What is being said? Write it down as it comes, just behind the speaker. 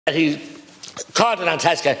that he called on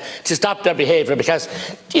Tasca to stop their behaviour because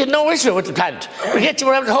you had no issue with the plant, but yet you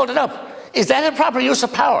were able to hold it up. Is that a proper use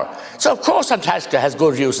of power? So of course Tasca has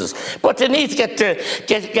good uses, but they need to get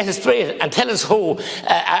it straight and tell us who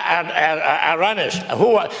are on it,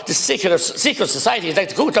 who are the secret societies like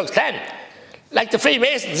the Ku Klux Klan, like the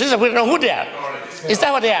Freemasons. We don't know who they are. Is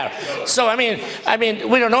that what they are? So I mean,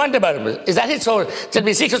 we don't know anything about them. Is that it? So there'll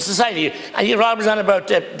be a secret society, and you're always on about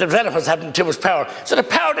the developers having too much power. So the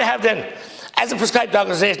power they have then, as a prescribed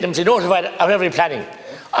organisation, is notified of every planning.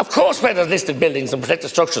 Of course, where there's listed buildings and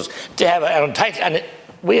protected structures, they have an entitlement, and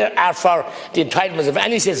we are for the entitlements of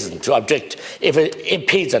any citizen to object if it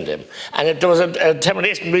impedes on them. And there was a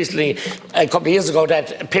determination recently, a couple of years ago,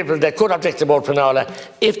 that people that could object to Board Prinola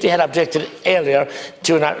if they had objected earlier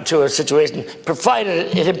to a situation,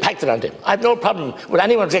 provided it impacted on them. I have no problem with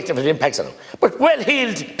anyone objecting if it impacts on them. But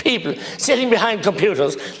well-heeled people sitting behind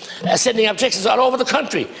computers, sending objections all over the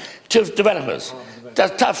country to developments.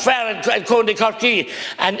 There's Fair and Condy Corky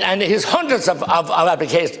and his hundreds of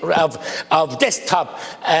applications of desktop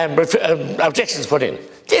objections put in.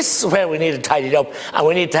 This is where we need to tidy it up, and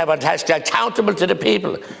we need to have Tasca accountable to the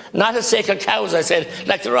people, not as sacred cows, I said,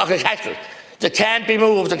 like the rocket cattle. They can't be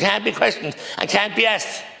moved, they can't be questioned, and can't be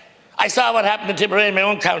asked. I saw what happened in Timbuktu in my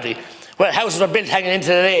own county, where houses were built hanging into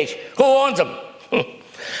the lake. Who owns them?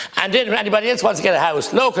 And then if anybody else wants to get a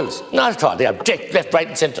house, locals, not at all. They object left, right,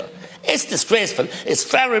 and centre. It's disgraceful. It's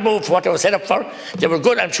far removed from what they were set up for. They were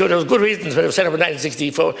good, I'm sure there was good reasons when they were set up in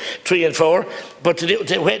 1963 and 4, but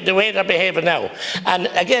the way they're behaving now. And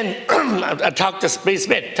again, I talked to Bree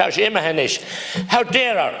Smith, Taoiseach Imahanish, how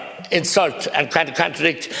dare her insult and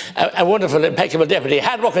contradict a wonderful, impeccable deputy,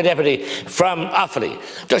 hard-working deputy from Offaly.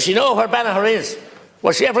 Does she know where Banagher is?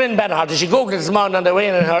 Was she ever in Banagher? Did she Google it this morning on the way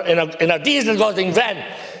in her diesel-guzzling van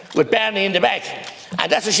with Barney in the back?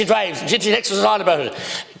 And that's what she drives. And she texts us all about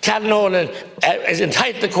it. Cal Nolan is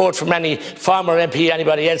entitled to quote from any former MP,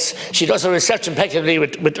 anybody else. She does her research impeccably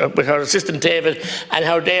with her assistant David and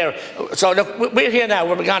her there. So look, we're here now.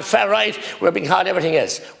 We're being called far right. We're being called everything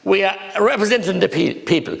else. We are representing the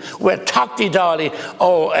people. We're Tachty Dáil,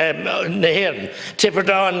 Nahiran,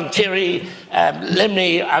 Tipperdown, Kerry,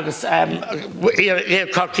 Limney, here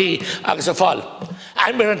Corky, Agus O'Fall.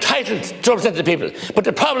 And we're entitled to represent the people. But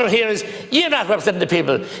the problem here is you're not representing the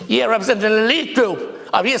people. You're representing an elite group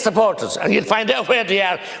of your supporters, and you'll find out where they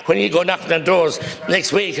are when you go knocking on doors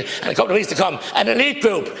next week and a couple of weeks to come. An elite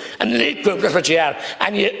group, that's what you are.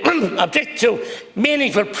 And you object to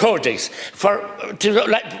meaningful projects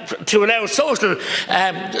to allow social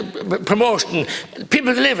promotion,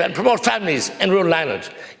 people to live and promote families in rural Ireland.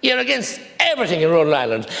 You're against everything in rural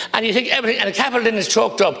Ireland, and you think everything, and the capital then is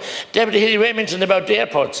choked up. Deputy Hilly Ray mentioned about the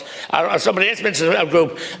airports, or somebody else mentioned our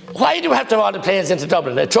group. Why do we have to have all the planes into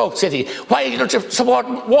Dublin, a choked city? Why don't you support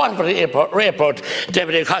Waterford airport,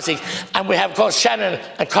 Deputy Cossack? And we have, of course, Shannon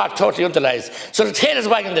and Cork totally utilised. So the tail is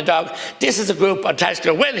wagging the dog. This is a group of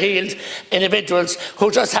Tasca well-heeled individuals who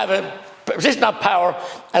just have a position of power.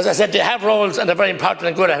 As I said, they have roles and they're very important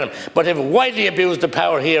and good at them, but they've widely abused the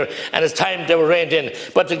power here, and it's time they were reined in.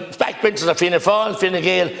 But the backbenchers of Fianna Fáil, Fine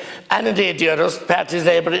Gael, and indeed the others, parties,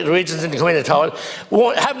 Labour, the regions in the community hall,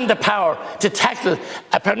 haven't the power to tackle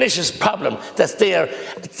a pernicious problem that's there,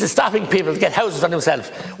 to stopping people to get houses on themselves.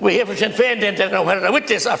 We hear from Sinn Féin, then they don't know whether they're with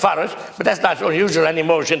this or for it, but that's not unusual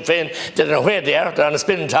anymore. Sinn Féin, they don't know where they are, they're on a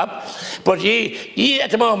spinning top. But ye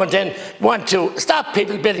at the moment then want to stop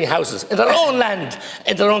people building houses in their own land,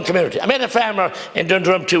 in their own community. I met a farmer in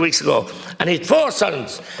Dundrum 2 weeks ago, and he's 4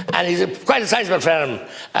 sons, and he's quite a sizable farm.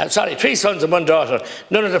 3 sons and 1 daughter.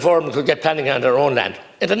 None of the 4 of them could get planning on their own land.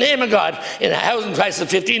 In the name of God, in a housing crisis of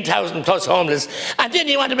 15,000 plus homeless, and then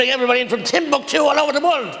you want to bring everybody in from Timbuktu all over the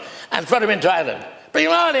world and throw them into Ireland. Bring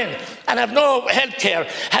them all in and have no health care,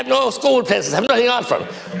 have no school places, have nothing on for them.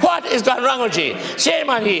 What is gone wrong with you? Shame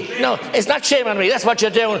on you. No, it's not shame on me. That's what you're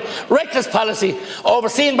doing. Reckless policy,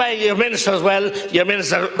 overseen by your minister as well, your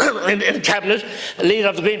minister in the cabinet, leader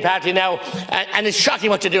of the Green Party now, and it's shocking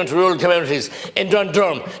what you're doing to rural communities in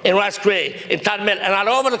Dundrum, in Roscrea, in Clonmel, and all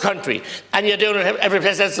over the country. And you're doing it every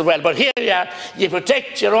place else as well. But here you are, you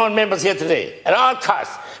protect your own members here today at all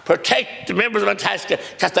costs. Protect the members of Tasca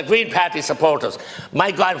because the Green Party supporters.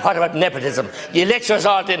 My God, what about nepotism? You lecture us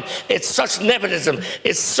all in. It's such nepotism.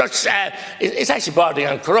 It's such. It's actually bordering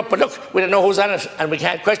on corrupt. But look, we don't know who's on it, and we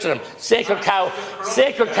can't question them. Sacred cow,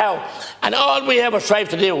 sacred cow. And all we ever strive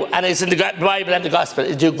to do, and it's in the Bible and the Gospel,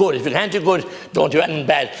 is do good. If you can't do good, don't do anything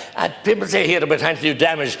bad. And people say here that we're trying to do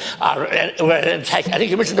damage or we're an attack. I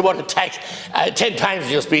think you mentioned the word attack 10 times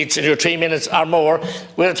in your speech, in your 3 minutes or more.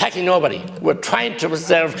 We're attacking nobody. We're trying to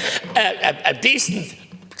preserve a decent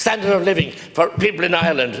standard of living for people in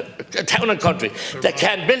Ireland, town and country, that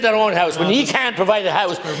can build their own house. When you can't provide a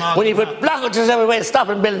house, when you put blockages everywhere to stop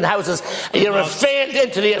them building houses, you're a failed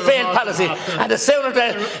entity, a failed policy, and the sooner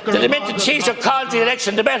the demented chiefs are called to the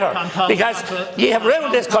election, the better, because you have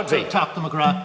ruined this country.